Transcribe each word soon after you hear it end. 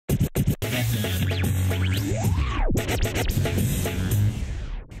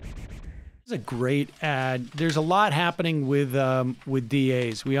It's a great ad. There's a lot happening with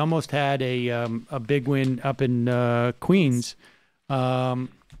DAs. We almost had a big win up in Queens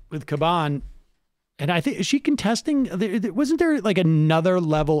with Caban. And I think, is she contesting? Wasn't there like another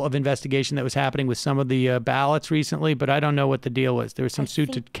level of investigation that was happening with some of the ballots recently? But I don't know what the deal was. There was some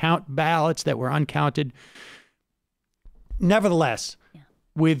suit to count ballots that were uncounted. Nevertheless,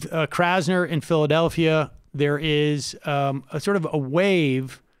 with Krasner in Philadelphia, there is a sort of a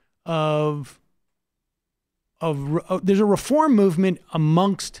wave of there's a reform movement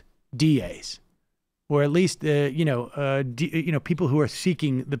amongst DAs. Or at least, people who are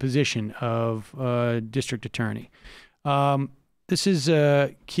seeking the position of district attorney. This is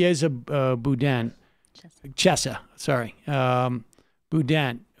Chesa Boudin,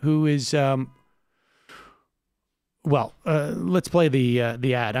 Boudin, who is, let's play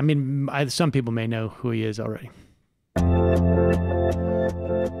the ad. I mean, some people may know who he is already.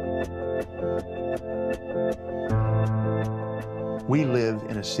 We live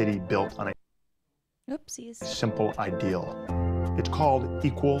in a city built on a Oopsies. simple ideal. It's called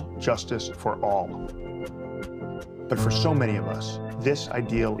equal justice for all. But for so many of us, this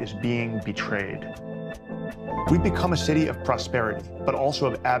ideal is being betrayed. We've become a city of prosperity, but also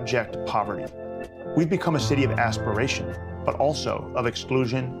of abject poverty. We've become a city of aspiration, but also of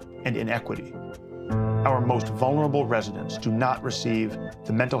exclusion and inequity. Our most vulnerable residents do not receive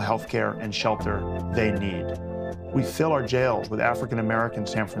the mental health care and shelter they need. We fill our jails with African-American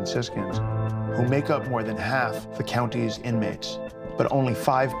San Franciscans who make up more than half the county's inmates, but only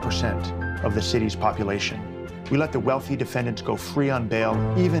 5% of the city's population. We let the wealthy defendants go free on bail,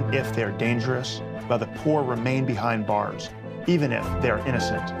 even if they're dangerous, while the poor remain behind bars, even if they're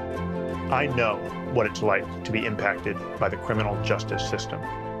innocent. I know what it's like to be impacted by the criminal justice system.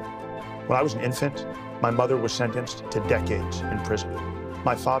 When I was an infant, my mother was sentenced to decades in prison.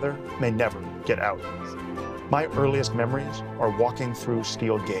 My father may never get out. My earliest memories are walking through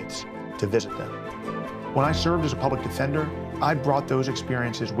steel gates to visit them. When I served as a public defender, I brought those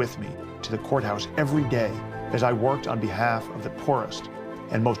experiences with me to the courthouse every day as I worked on behalf of the poorest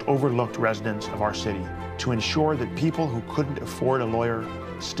and most overlooked residents of our city to ensure that people who couldn't afford a lawyer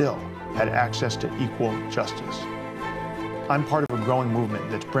still had access to equal justice. I'm part of a growing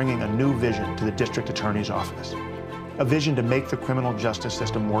movement that's bringing a new vision to the district attorney's office, a vision to make the criminal justice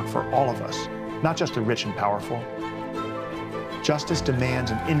system work for all of us, not just the rich and powerful. Justice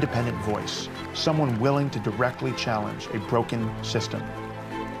demands an independent voice, someone willing to directly challenge a broken system.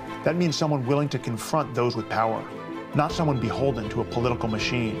 That means someone willing to confront those with power, not someone beholden to a political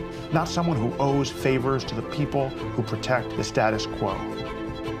machine, not someone who owes favors to the people who protect the status quo.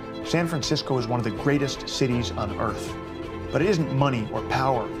 San Francisco is one of the greatest cities on earth, but it isn't money or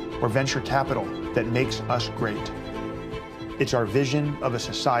power or venture capital that makes us great. It's our vision of a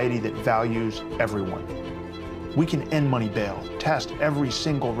society that values everyone. We can end money bail, test every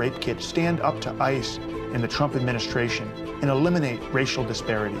single rape kit, stand up to ICE and the Trump administration, and eliminate racial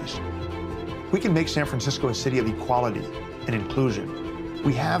disparities. We can make San Francisco a city of equality and inclusion.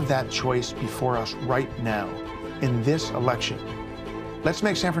 We have that choice before us right now, in this election. Let's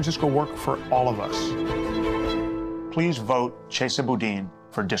make San Francisco work for all of us. Please vote Chesa Boudin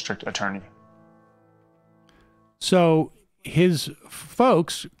for district attorney. So his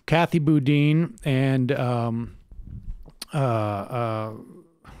folks, Kathy Boudin and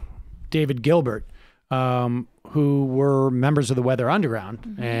David Gilbert, who were members of the Weather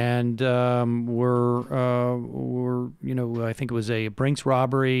Underground and were I think it was a Brinks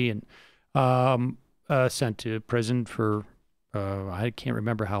robbery and sent to prison for I can't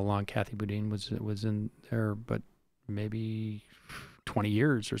remember how long Kathy Boudin was in there, but maybe 20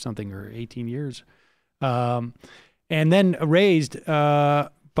 years or something, or 18 years. And then raised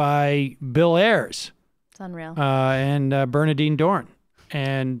by Bill Ayers. It's unreal. And Bernadine Dorn.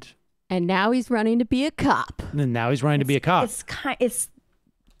 And now he's running to be a cop. And now he's running to be a cop. It's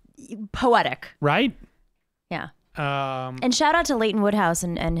poetic. Right? Yeah. And shout out to Leighton Woodhouse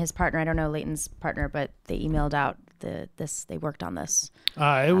and his partner. I don't know Leighton's partner, but they emailed out they worked on this.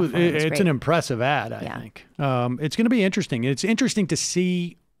 It's an impressive ad, I think. It's going to be interesting. It's interesting to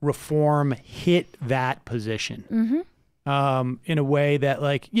see reform hit that position in a way that,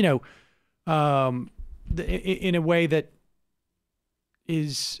 like, in a way that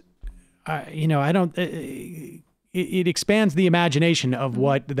is, I don't. It expands the imagination of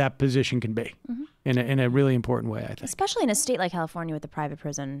what that position can be in a really important way, I think. Especially in a state like California with the private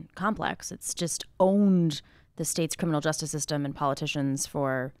prison complex. It's just owned the state's criminal justice system and politicians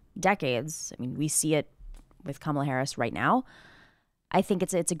for decades. I mean, we see it with Kamala Harris right now. I think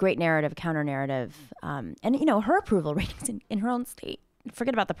it's a great narrative, counter narrative, and you know, her approval ratings in her own state,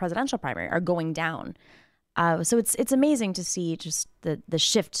 forget about the presidential primary, are going down. So it's amazing to see just the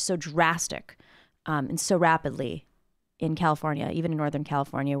shift so drastic and so rapidly in California, even in Northern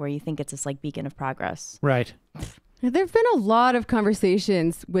California, where you think it's this like beacon of progress. Right. There've been a lot of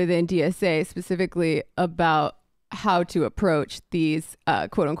conversations within DSA specifically about how to approach these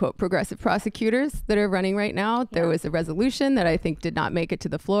quote unquote progressive prosecutors that are running right now. Yeah. There was a resolution that I think did not make it to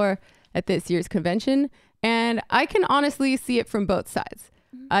the floor at this year's convention. And I can honestly see it from both sides.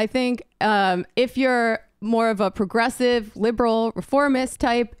 Mm-hmm. I think if you're more of a progressive, liberal, reformist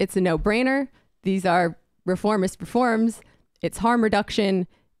type, it's a no-brainer. These are reformist reforms. It's harm reduction.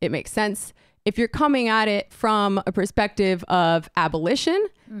 It makes sense. If you're coming at it from a perspective of abolition,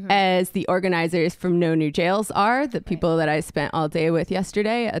 as the organizers from No New Jails are, the people that I spent all day with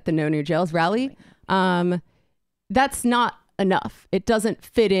yesterday at the No New Jails rally, that's not enough. It doesn't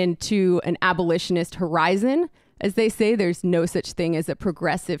fit into an abolitionist horizon. As they say, there's no such thing as a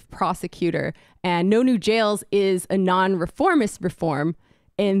progressive prosecutor. And No New Jails is a non-reformist reform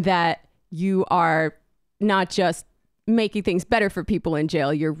in that you are not just making things better for people in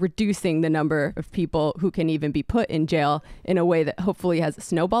jail, you're reducing the number of people who can even be put in jail in a way that hopefully has a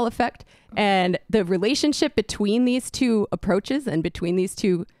snowball effect. And the relationship between these two approaches and between these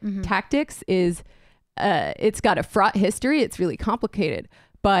two tactics is, it's got a fraught history. It's really complicated.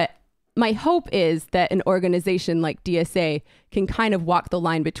 But my hope is that an organization like DSA can kind of walk the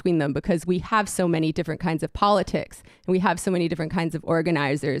line between them, because we have so many different kinds of politics and we have so many different kinds of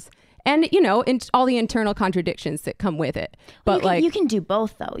organizers. And, you know, all the internal contradictions that come with it. But you can do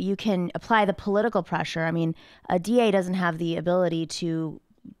both, though. You can apply the political pressure. I mean, a DA doesn't have the ability to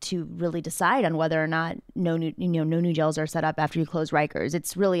really decide on whether or not no new jails are set up after you close Rikers.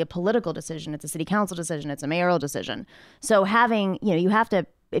 It's really a political decision. It's a city council decision. It's a mayoral decision. So you have to,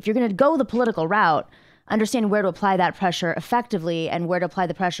 if you're going to go the political route, understand where to apply that pressure effectively and where to apply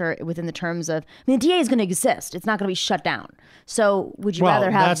the pressure within the terms of, the DA is going to exist. It's not going to be shut down. So would you rather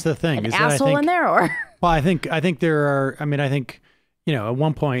have that's the thing, an asshole in there or? Well, I think there are, I think, at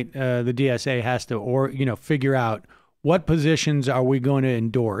one point the DSA has to, figure out what positions are we going to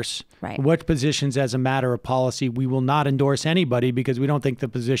endorse? Right. What positions as a matter of policy we will not endorse anybody because we don't think the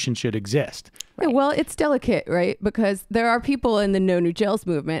position should exist. Right. Yeah, well, it's delicate, right? Because there are people in the No New Jails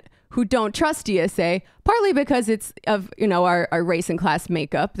movement who don't trust DSA, partly because it's of, our race and class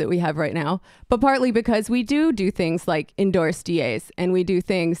makeup that we have right now, but partly because we do things like endorse DAs, and we do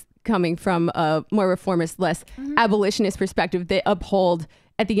things coming from a more reformist, less abolitionist perspective that uphold,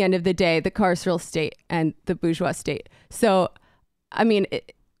 at the end of the day, the carceral state and the bourgeois state. So,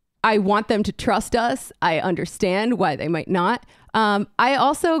 I want them to trust us. I understand why they might not. I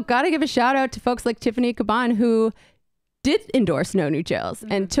also got to give a shout out to folks like Tiffany Caban, who did endorse No New Jails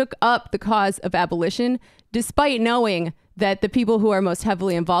and took up the cause of abolition, despite knowing that the people who are most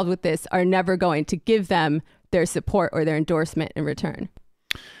heavily involved with this are never going to give them their support or their endorsement in return.